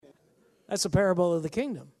That's a parable of the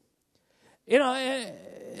kingdom.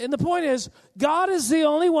 And the point is, God is the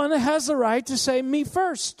only one that has the right to say, me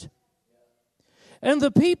first. And the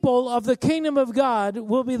people of the kingdom of God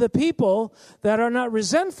will be the people that are not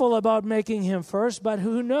resentful about making him first, but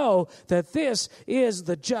who know that this is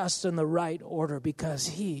the just and the right order because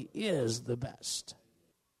he is the best.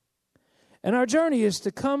 And our journey is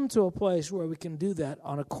to come to a place where we can do that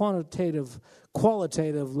on a qualitative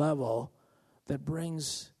level that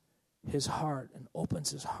brings his heart and opens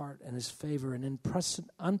his heart and his favor in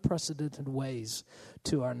unprecedented ways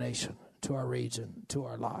to our nation, to our region, to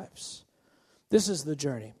our lives. This is the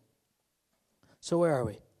journey. So where are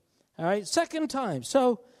we? All right, second time.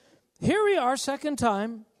 So here we are, second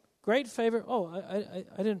time. Great favor. Oh,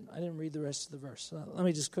 I didn't read the rest of the verse. Let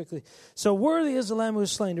me just quickly. So worthy is the Lamb who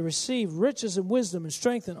was slain to receive riches and wisdom and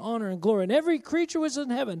strength and honor and glory. And every creature was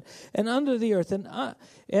in heaven and under the earth and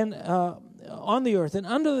on the earth and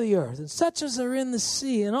under the earth, and such as are in the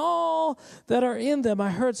sea and all that are in them,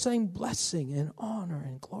 I heard saying, blessing and honor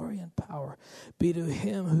and glory and power be to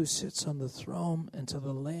him who sits on the throne and to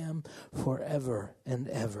the Lamb forever and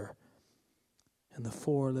ever. And the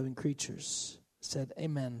 4 living creatures said,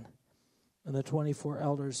 Amen. And the 24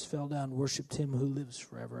 elders fell down and worshipped him who lives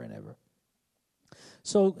forever and ever.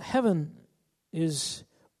 So heaven is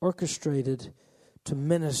orchestrated to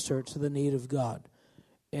minister to the need of God.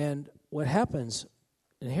 And what happens,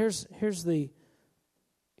 and here's the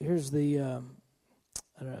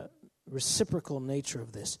reciprocal nature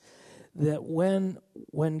of this, that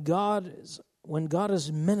when God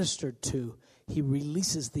is ministered to, he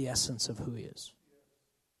releases the essence of who he is.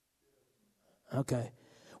 Okay.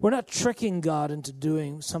 We're not tricking God into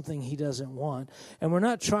doing something he doesn't want, and we're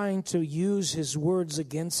not trying to use his words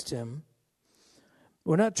against him.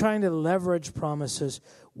 We're not trying to leverage promises.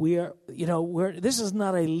 This is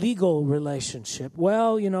not a legal relationship.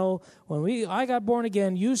 Well, when I got born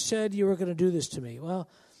again, you said you were going to do this to me. Well,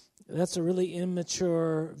 that's a really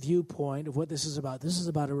immature viewpoint of what this is about. This is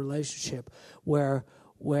about a relationship where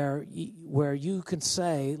you can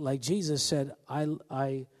say, like Jesus said,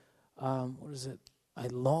 I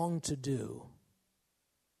long to do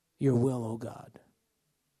your will, O God.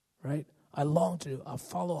 Right? I long to do. I'll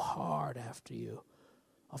follow hard after you.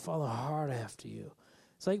 I'll follow hard after you.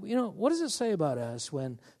 It's like, what does it say about us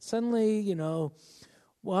when suddenly, well,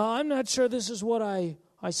 I'm not sure this is what I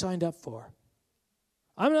signed up for.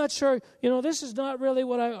 I'm not sure, this is not really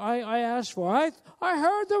what I asked for. I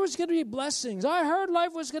heard there was going to be blessings. I heard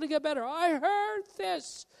life was going to get better. I heard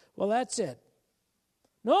this. Well, that's it.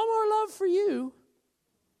 No more love for you.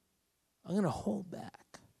 I'm going to hold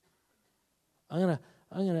back. I'm going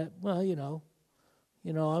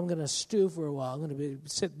to stew for a while. I'm going to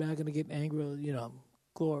sit back and get angry,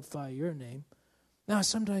 glorify your name. Now,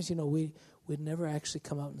 sometimes, we'd never actually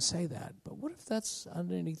come out and say that. But what if that's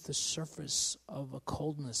underneath the surface of a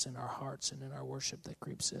coldness in our hearts and in our worship that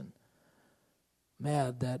creeps in?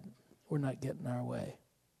 Mad that we're not getting our way.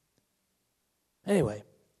 Anyway,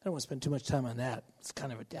 I don't want to spend too much time on that. It's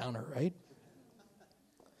kind of a downer, right?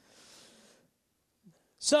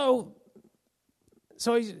 So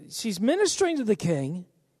she's ministering to the king.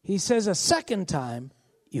 He says a second time,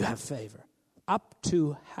 you have favor. Up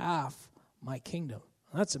to half my kingdom.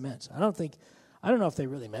 That's immense. I don't know if they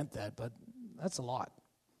really meant that, but that's a lot.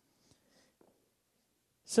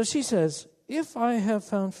 So she says, if I have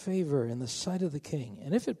found favor in the sight of the king,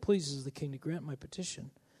 and if it pleases the king to grant my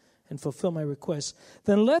petition and fulfill my request,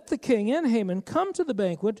 then let the king and Haman come to the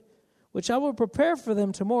banquet, which I will prepare for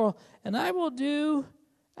them tomorrow, and I will do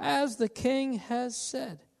as the king has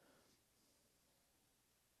said.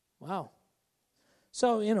 Wow.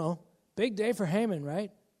 So, big day for Haman,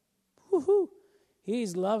 right? Woohoo.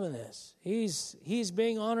 He's loving this. He's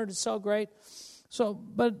being honored. It's so great. So,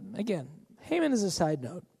 but again, Haman is a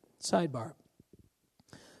sidebar.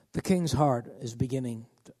 The king's heart is beginning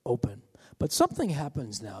to open. But something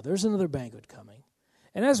happens now. There's another banquet coming.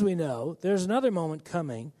 And as we know, there's another moment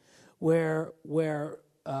coming where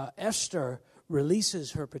Esther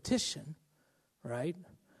releases her petition, right?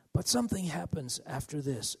 But something happens after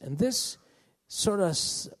this. And this sort of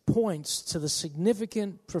points to the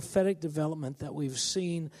significant prophetic development that we've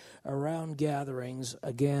seen around gatherings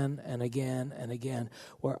again and again and again,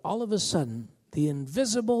 where all of a sudden the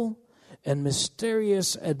invisible and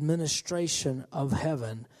mysterious administration of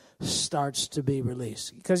heaven starts to be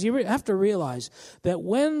released. Because you have to realize that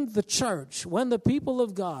when the church, when the people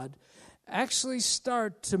of God actually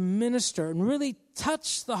start to minister and really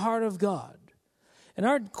touch the heart of God, and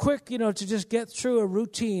aren't quick, to just get through a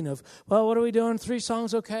routine of, well, what are we doing? 3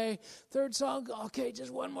 songs, okay. 3rd song, okay,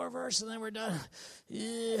 just one more verse and then we're done.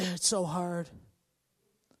 Yeah, it's so hard.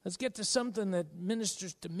 Let's get to something that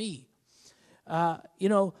ministers to me. When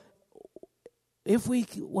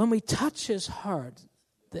we touch his heart,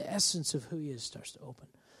 the essence of who he is starts to open.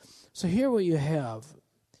 So here what you have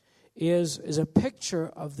is a picture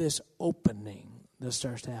of this opening that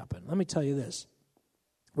starts to happen. Let me tell you this.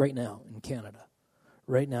 Right now in Canada,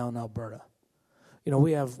 right now in Alberta,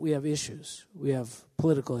 we have issues. We have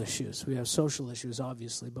political issues. We have social issues,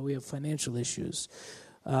 obviously, but we have financial issues.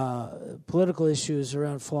 Political issues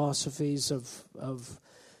around philosophies of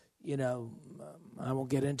I won't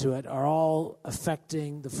get into it, are all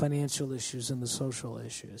affecting the financial issues and the social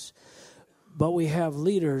issues. But we have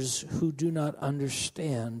leaders who do not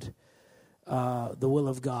understand the will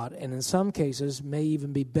of God, and in some cases may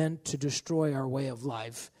even be bent to destroy our way of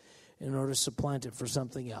life in order to supplant it for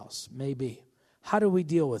something else. Maybe. How do we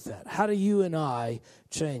deal with that? How do you and I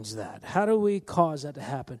change that? How do we cause that to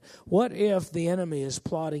happen? What if the enemy is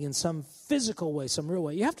plotting in some physical way, some real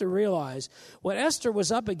way? You have to realize what Esther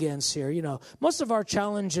was up against here. Most of our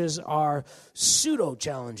challenges are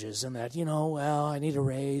pseudo-challenges in that, I need a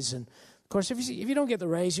raise. And, of course, if you don't get the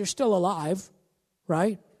raise, you're still alive,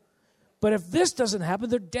 right? But if this doesn't happen,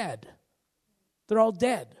 they're dead. They're all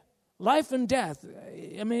dead. Life and death.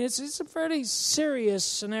 I mean, it's a fairly serious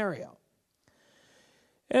scenario.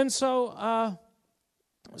 And so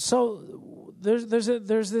there's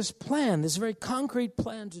this plan, this very concrete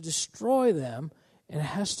plan to destroy them, and it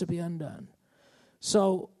has to be undone.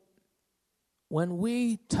 So when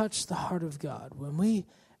we touch the heart of God, when we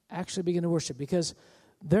actually begin to worship, because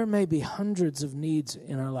there may be hundreds of needs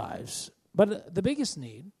in our lives, but the biggest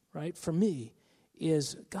need, right, for me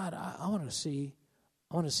is, God, I want to see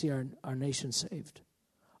our nation saved.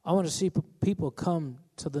 I want to see people come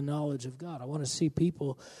to the knowledge of God. I want to see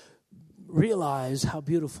people realize how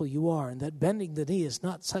beautiful you are and that bending the knee is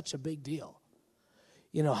not such a big deal.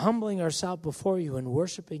 Humbling ourselves before you and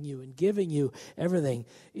worshiping you and giving you everything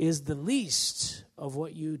is the least of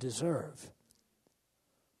what you deserve.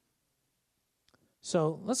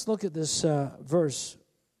 So let's look at this verse.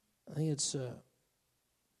 I think it's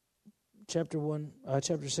chapter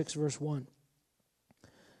 6, verse 1.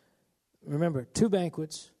 Remember, 2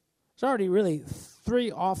 banquets. There's already really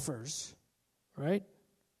 3 offers, right?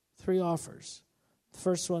 3 offers. The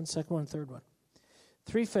first one, second one, third one.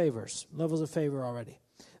 3 favors, levels of favor already.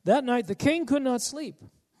 That night the king could not sleep.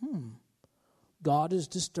 God is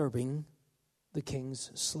disturbing the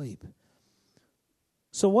king's sleep.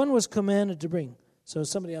 So one was commanded to bring. So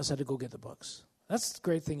somebody else had to go get the books. That's the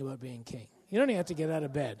great thing about being king. You don't even have to get out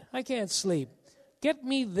of bed. I can't sleep. Get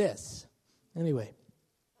me this. Anyway.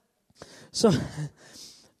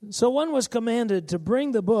 So one was commanded to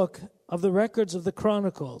bring the book of the records of the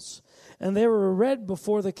Chronicles, and they were read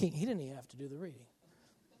before the king. He didn't even have to do the reading.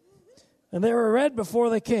 And they were read before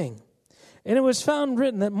the king. And it was found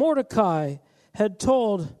written that Mordecai had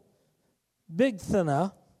told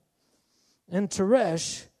Bigthana and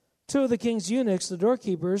Teresh, 2 of the king's eunuchs, the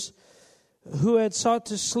doorkeepers, who had sought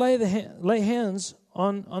to lay hands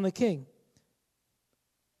on the king.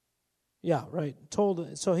 Yeah, right.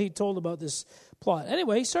 So he told about this plot.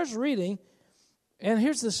 Anyway, he starts reading, and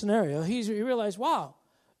here's the scenario. He realized, wow,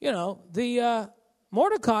 the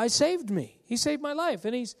Mordecai saved me. He saved my life.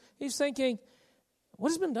 And he's thinking, what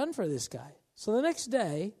has been done for this guy? So the next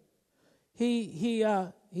day, he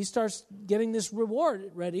starts getting this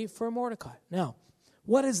reward ready for Mordecai. Now,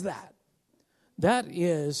 what is that? That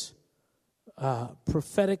is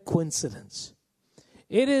prophetic coincidence.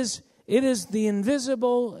 It is the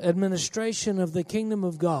invisible administration of the kingdom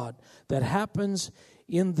of God that happens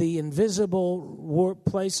in the invisible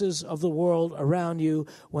places of the world around you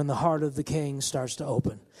when the heart of the king starts to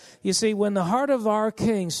open. You see, when the heart of our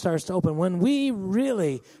king starts to open, when we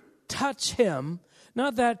really touch him,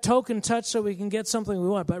 not that token touch so we can get something we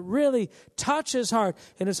want, but really touch his heart,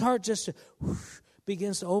 and his heart just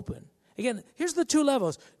begins to open. Again, here's the 2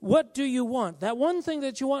 levels. What do you want? That one thing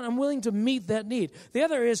that you want, I'm willing to meet that need. The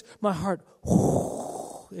other is my heart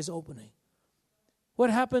is opening. What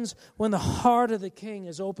happens when the heart of the king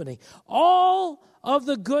is opening? All of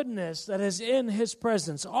the goodness that is in his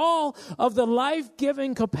presence, all of the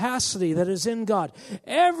life-giving capacity that is in God,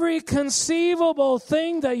 every conceivable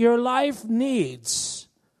thing that your life needs,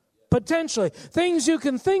 potentially, things you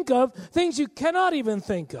can think of, things you cannot even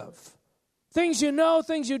think of, things you know,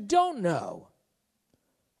 things you don't know,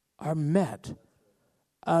 are met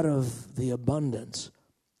out of the abundance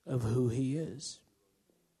of who he is.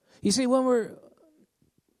 You see, when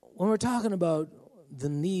we're talking about the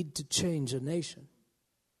need to change a nation,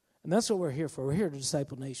 and that's what we're here for. We're here to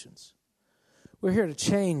disciple nations. We're here to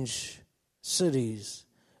change cities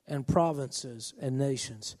and provinces and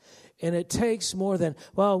nations. And it takes more than,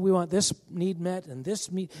 well, we want this need met and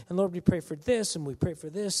this need, and Lord, we pray for this and we pray for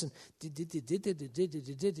this. And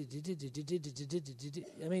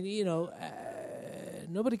I mean,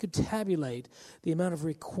 nobody could tabulate the amount of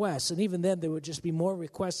requests. And even then, there would just be more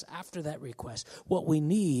requests after that request. What we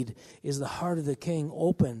need is the heart of the King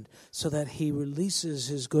opened so that he releases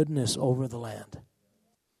his goodness over the land.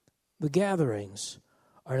 The gatherings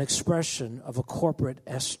are an expression of a corporate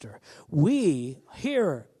Esther. We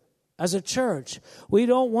here, as a church, we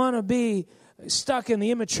don't want to be stuck in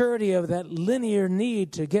the immaturity of that linear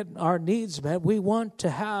need to get our needs met. We want to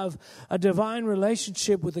have a divine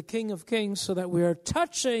relationship with the King of Kings so that we are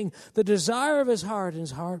touching the desire of his heart, and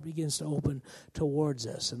his heart begins to open towards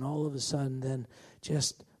us. And all of a sudden, then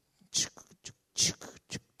just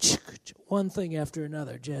one thing after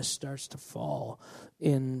another just starts to fall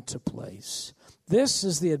into place. This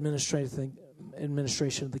is the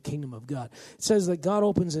administration of the kingdom of God. It says that God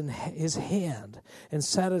opens in his hand and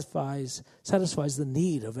satisfies the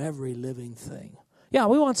need of every living thing. Yeah,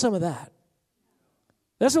 we want some of that.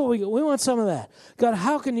 That's what we want, some of that. God,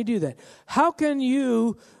 how can you do that? How can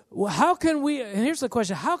we, and here's the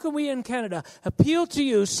question, how can we in Canada appeal to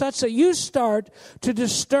you such that you start to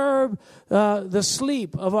disturb the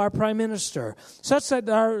sleep of our Prime Minister, such that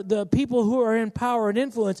the people who are in power and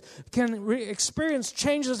influence can experience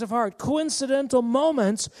changes of heart, coincidental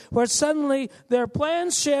moments where suddenly their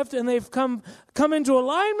plans shift and they've come into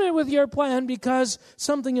alignment with your plan because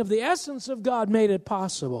something of the essence of God made it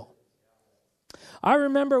possible. I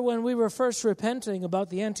remember when we were first repenting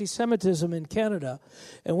about the anti-Semitism in Canada,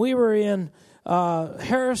 and we were in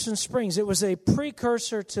Harrison Springs. It was a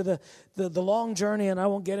precursor to the long journey, and I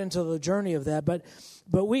won't get into the journey of that, but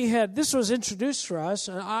we had, this was introduced for us,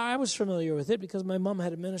 and I was familiar with it because my mom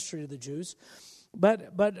had a ministry to the Jews,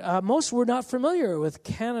 but most were not familiar with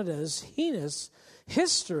Canada's heinous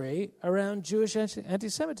history around Jewish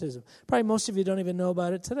anti-Semitism. Probably most of you don't even know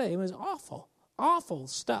about it today. It was awful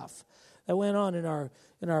stuff that went on in our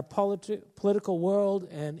political world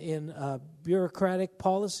and in bureaucratic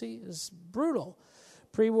policy. Is brutal.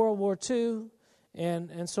 Pre-World War II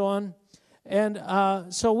and so on.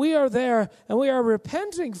 And so we are there, and we are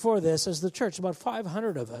repenting for this as the church. About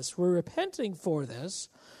 500 of us. We're repenting for this,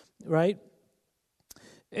 right?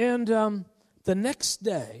 And the next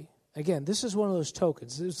day, again, this is one of those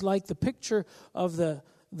tokens. It's like the picture of the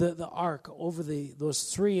ark over those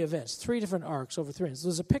three events, three different arcs over three events.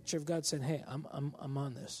 There's a picture of God saying, "Hey, I'm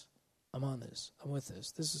on this. I'm on this. I'm with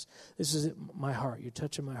this. This is my heart. You're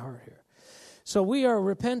touching my heart here." So we are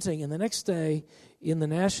repenting, and the next day in the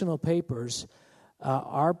national papers,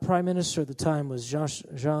 our Prime Minister at the time was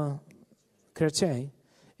Jean Chrétien,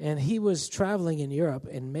 and he was traveling in Europe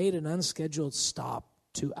and made an unscheduled stop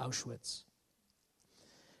to Auschwitz.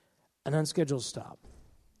 An unscheduled stop.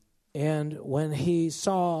 And when he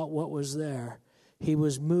saw what was there, he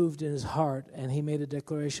was moved in his heart, and he made a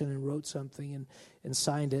declaration and wrote something and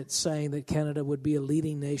signed it, saying that Canada would be a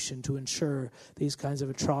leading nation to ensure these kinds of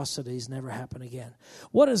atrocities never happen again.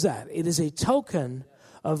 What is that? It is a token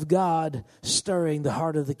of God stirring the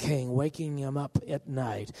heart of the King, waking him up at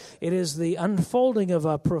night. It is the unfolding of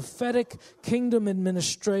a prophetic kingdom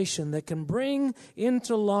administration that can bring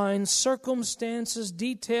into line circumstances,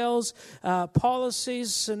 details,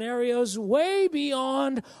 policies, scenarios way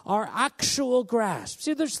beyond our actual grasp.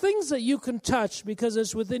 See, there's things that you can touch because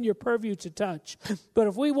it's within your purview to touch. But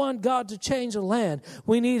if we want God to change a land,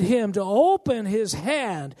 we need him to open his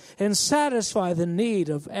hand and satisfy the need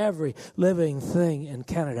of every living thing in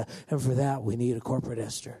Canada, and for that we need a corporate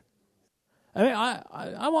Esther. I mean,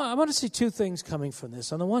 I want to see two things coming from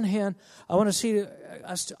this. On the one hand, I want to see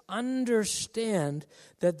us to understand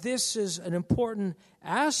that this is an important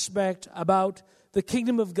aspect about the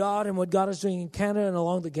kingdom of God and what God is doing in Canada and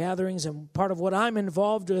along the gatherings and part of what I'm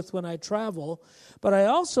involved with when I travel. But I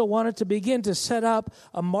also wanted to begin to set up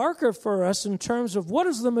a marker for us in terms of what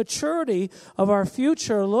does the maturity of our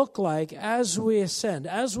future look like as we ascend,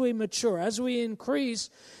 as we mature, as we increase.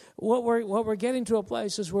 What we're getting to a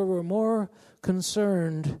place is where we're more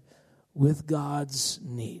concerned with God's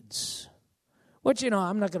needs. Which,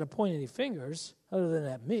 I'm not going to point any fingers other than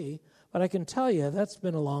at me, but I can tell you that's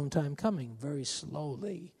been a long time coming, very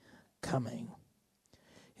slowly coming.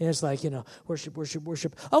 And it's like, worship, worship,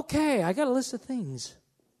 worship. Okay, I got a list of things.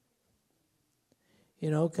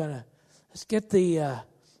 Kind of, let's get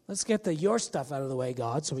the your stuff out of the way,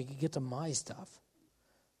 God, so we can get to my stuff.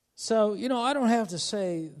 So, I don't have to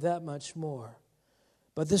say that much more.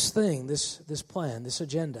 But this thing, this plan, this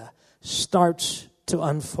agenda starts to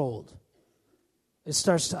unfold. It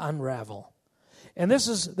starts to unravel. And this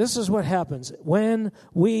is what happens when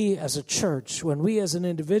we as a church, when we as an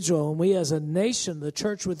individual, when we as a nation, the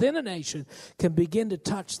church within a nation, can begin to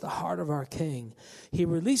touch the heart of our King. He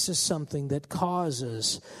releases something that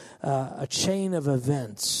causes a chain of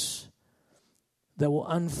events that will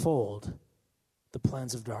unfold the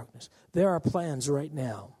plans of darkness. There are plans right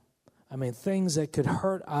now. I mean, things that could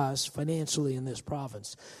hurt us financially in this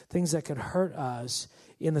province, things that could hurt us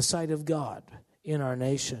in the sight of God in our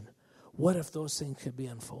nation. What if those things could be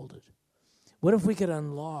unfolded? What if we could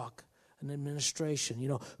unlock an administration? You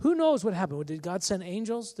know, who knows what happened? Did God send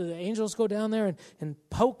angels? Did the angels go down there and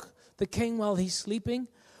poke the king while he's sleeping?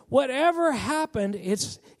 Whatever happened,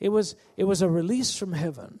 it was a release from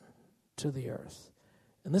heaven to the earth.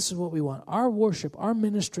 And this is what we want. Our worship, our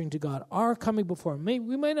ministering to God, our coming before Him.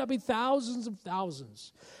 We may not be thousands of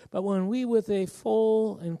thousands, but when we with a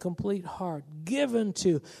full and complete heart, given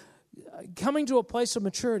to, coming to a place of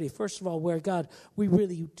maturity, first of all, where God, we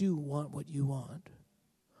really do want what you want.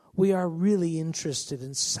 We are really interested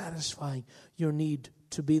in satisfying your need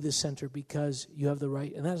to be the center because you have the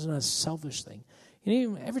right, and that is not a selfish thing. And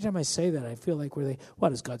even every time I say that, I feel like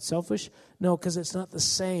what, is God selfish? No, because it's not the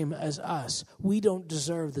same as us. We don't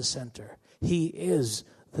deserve the center. He is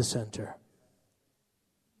the center.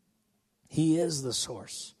 He is the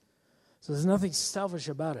source. So there's nothing selfish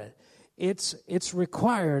about it. It's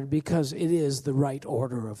required because it is the right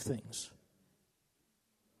order of things.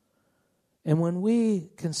 And when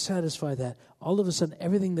we can satisfy that, all of a sudden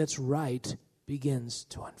everything that's right begins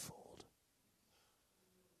to unfold.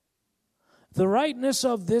 The rightness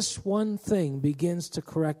of this one thing begins to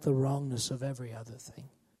correct the wrongness of every other thing.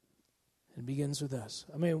 It begins with us.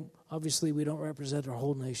 I mean, obviously we don't represent our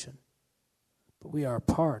whole nation, but we are a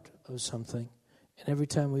part of something. And every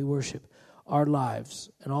time we worship, our lives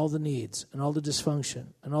and all the needs and all the dysfunction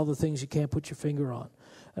and all the things you can't put your finger on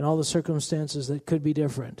and all the circumstances that could be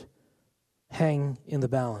different hang in the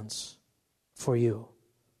balance for you.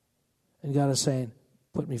 And God is saying,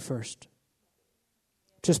 put me first.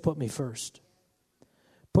 Just put me first.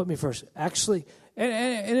 Put me first. Actually,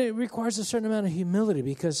 and it requires a certain amount of humility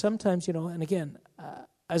because sometimes, you know, and again,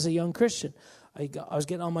 as a young Christian, I was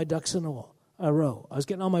getting all my ducks in a row. I was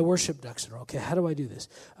getting all my worship ducks in a row. Okay, how do I do this?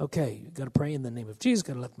 Okay, you got to pray in the name of Jesus,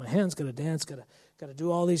 got to lift my hands, got to dance, got to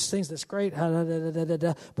do all these things. That's great.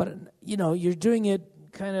 But, you know, you're doing it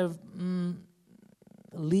kind of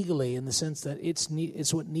legally in the sense that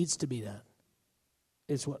it's what needs to be done.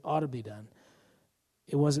 It's what ought to be done.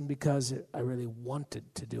 It wasn't because I really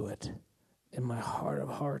wanted to do it. In my heart of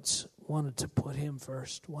hearts, wanted to put Him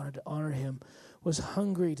first, wanted to honor Him, was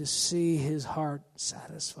hungry to see His heart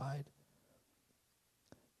satisfied.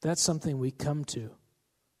 That's something we come to,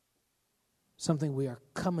 something we are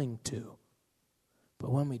coming to.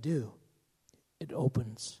 But when we do, it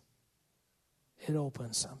opens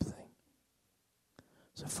something.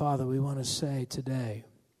 So, Father, we want to say today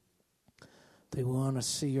that we want to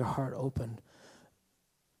see your heart opened.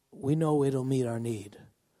 We know it'll meet our need.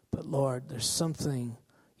 But, Lord, there's something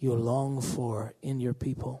you long for in your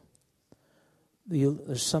people.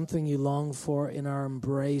 There's something you long for in our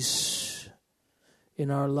embrace,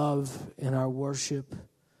 in our love, in our worship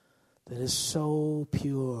that is so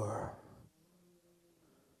pure,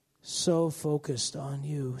 so focused on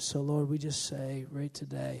you. So, Lord, we just say right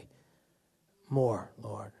today, more,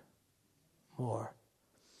 Lord, more.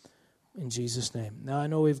 In Jesus' name. Now, I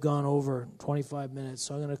know we've gone over 25 minutes,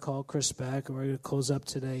 so I'm going to call Chris back, and we're going to close up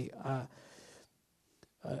today. I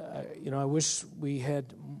wish we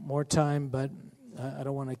had more time, but I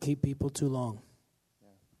don't want to keep people too long.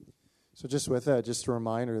 So just with that, just a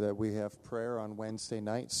reminder that we have prayer on Wednesday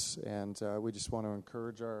nights, and we just want to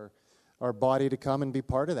encourage our body to come and be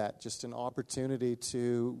part of that. Just an opportunity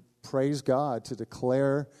to praise God, to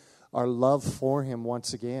declare our love for Him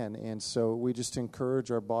once again. And so we just encourage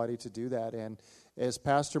our body to do that. And as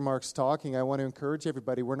Pastor Mark's talking, I want to encourage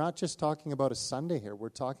everybody, we're not just talking about a Sunday here. We're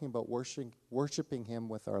talking about worshiping Him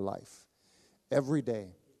with our life every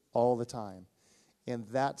day, all the time. And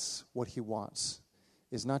that's what He wants,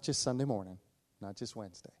 is not just Sunday morning, not just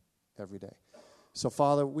Wednesday, every day. So,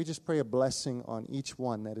 Father, we just pray a blessing on each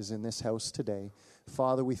one that is in this house today.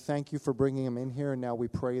 Father, we thank you for bringing them in here, and now we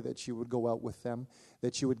pray that you would go out with them,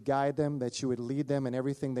 that you would guide them, that you would lead them in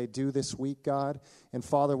everything they do this week, God. And,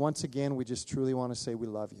 Father, once again, we just truly want to say we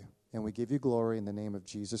love you, and we give you glory in the name of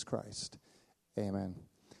Jesus Christ. Amen.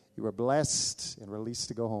 You are blessed and released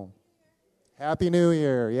to go home. Happy New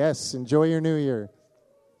Year. Yes, enjoy your New Year.